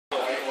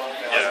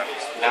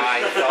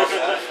Nah, you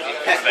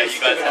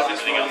guys have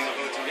anything else?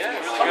 Yeah,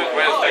 it's good.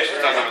 We're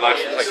actually starting to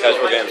relax and play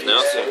casual games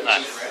now, so...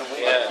 Nice.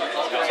 Yeah.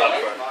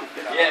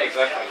 Yeah,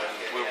 exactly.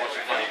 We're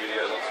watching funny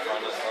videos on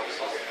Scrum and stuff,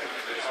 so...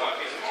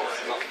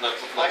 Not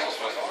so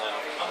stressful now.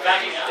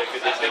 Yeah,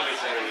 because there's going to be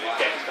some really good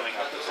games coming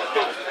up.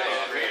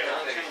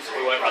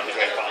 We won't run the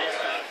great finals.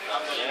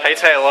 Hey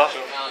Taylor.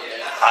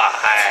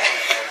 Hi.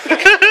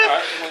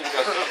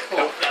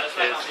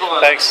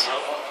 Thanks.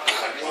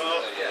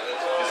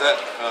 Is that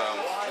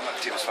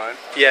Tim's phone?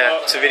 Yeah,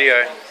 it's a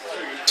video.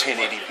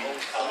 1080p.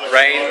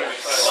 Rain,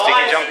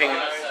 sticky jumping.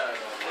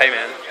 Hey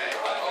man.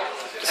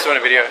 Just doing a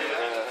video.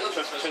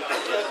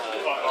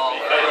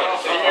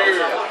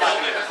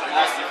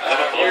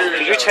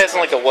 Your chair's in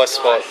like the worst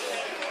spot.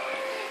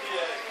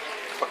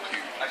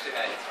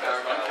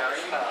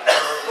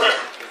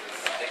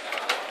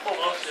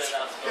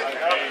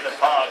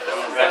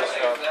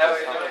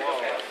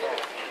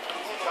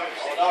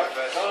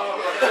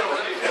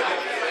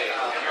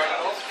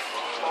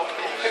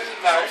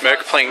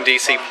 Merc playing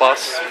DC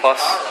plus,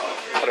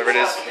 whatever it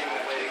is.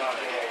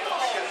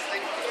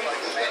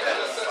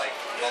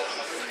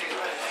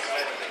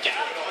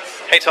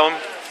 Hey Tom.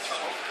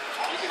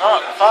 Oh,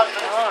 fuck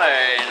no.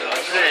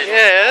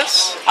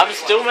 Yes. I'm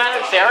still mad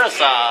at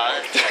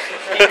Therazar.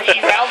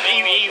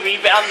 he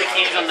rebounded the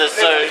keys on the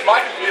so. It's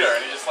my computer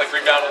and he just like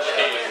rebounded the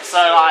keys. So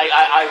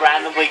I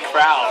randomly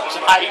crouched.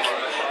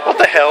 What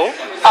the hell?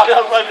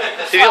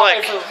 Did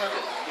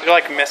Did you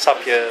like mess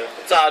up your...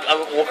 So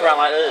I walk around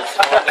like this.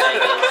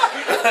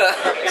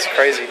 It's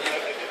crazy.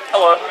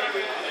 Hello.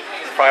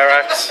 Prior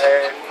acts.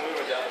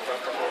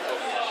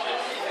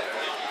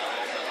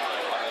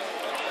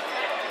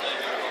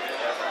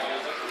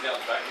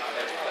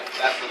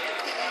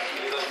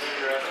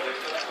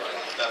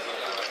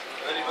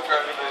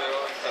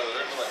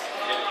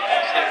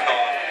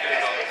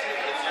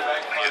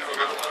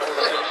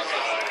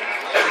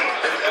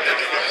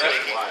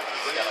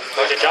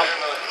 Go to jump.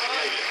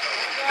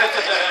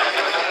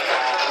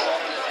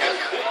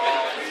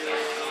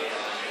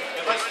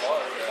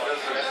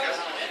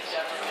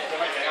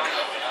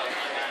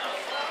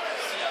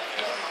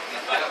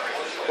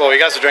 Well, you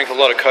guys are drinking a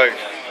lot of Coke.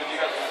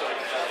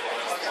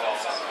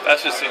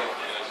 That's just him.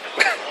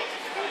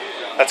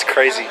 That's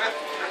crazy.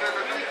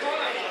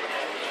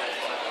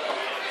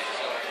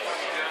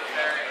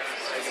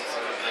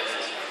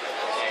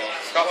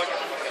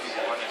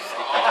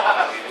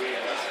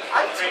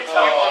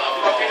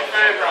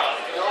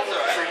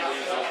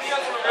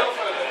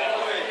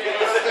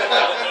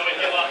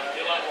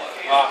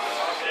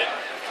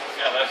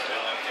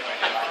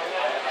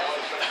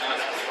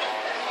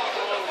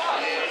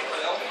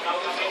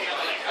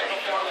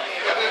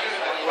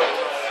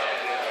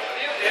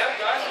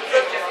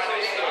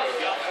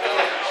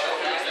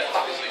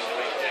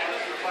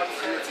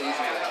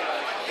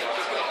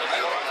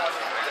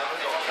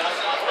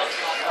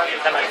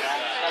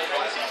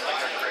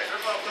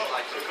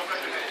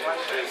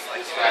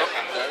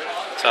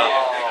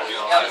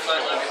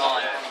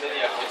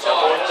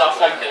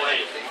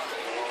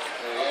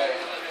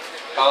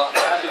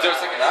 Is there a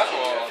second half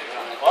or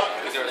what?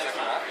 Is there a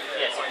second half?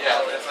 Yes.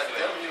 Yeah, that's like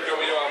that. Do you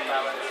want me to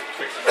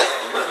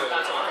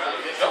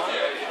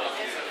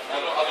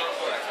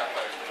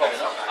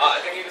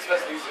I think he just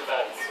supposed to use the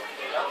balls.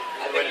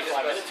 I think he's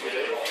supposed to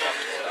do.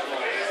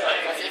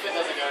 If it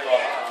doesn't go well.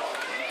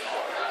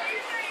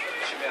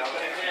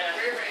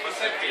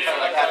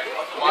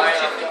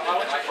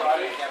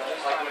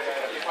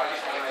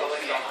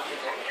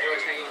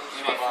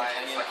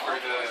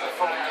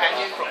 From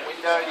Canyon, from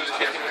window, you just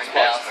check in his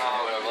house.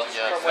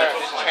 Yeah, so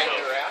just change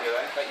it around.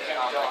 But you can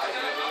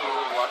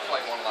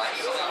like one lane.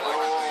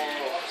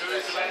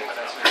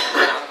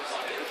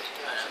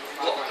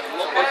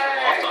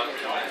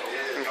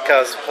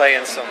 Because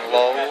playing some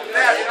LOL.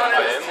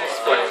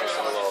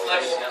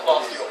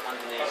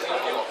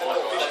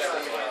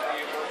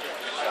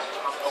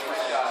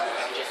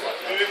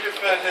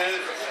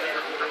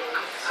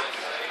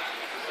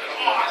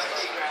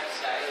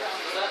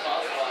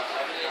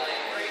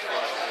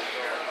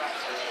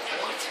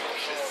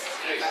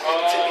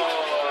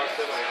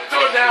 Do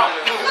it now!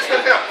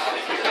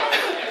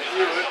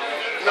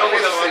 No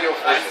one will see your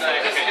face.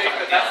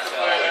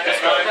 Just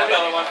go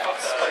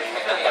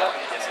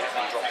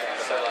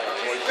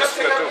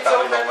to a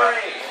belly roll.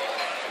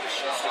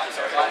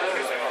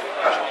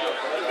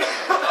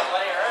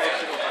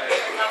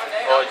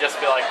 Or just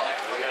be like,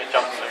 we're going to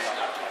jump soon.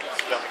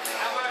 Just jumping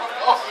around.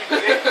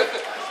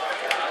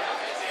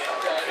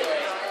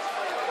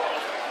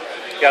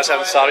 You guys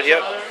haven't started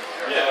yet?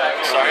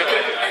 Yeah. Sorry?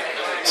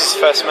 This is the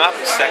first map?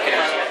 Second.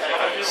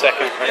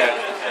 Second. Yeah.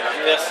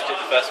 Yes, did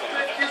the first one.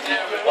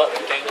 What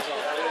game is it?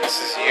 This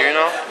is you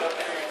now?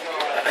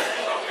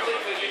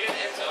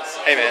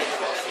 Hey man.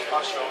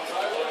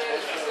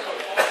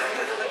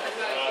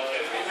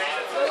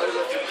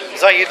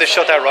 Is that you that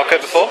shot that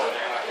rocket before?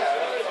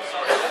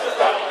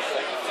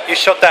 You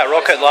shot that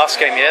rocket last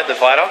game, yeah? The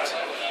Viaduct?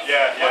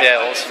 Yeah. Yeah,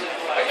 awesome.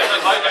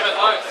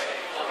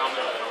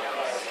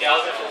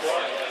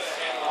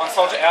 On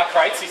soldier out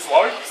crates, he's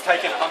low, he's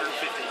taken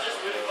 150.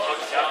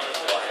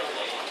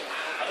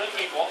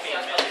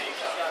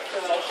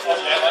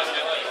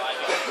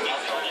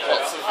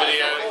 Lots of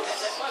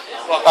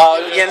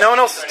videos. Yeah, no one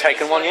else has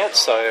taken one yet,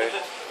 so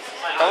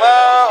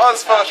Hello,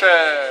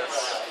 ozfortress.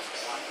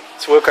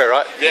 it's Wilco,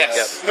 right?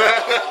 Yes. Yep.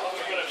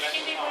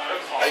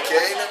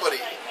 Okay, nobody.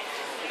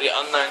 The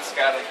unknown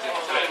scatter.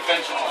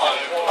 Adventure time.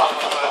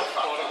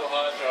 Portable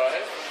hard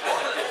drive.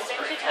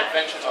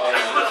 Adventure time.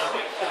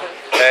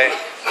 Okay,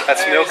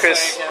 that's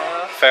Milkus,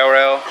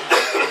 Failrail,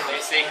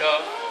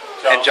 Seeker.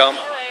 and Jump.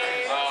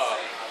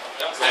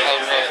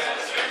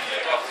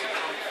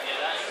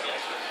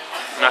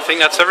 And I think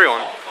that's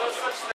everyone.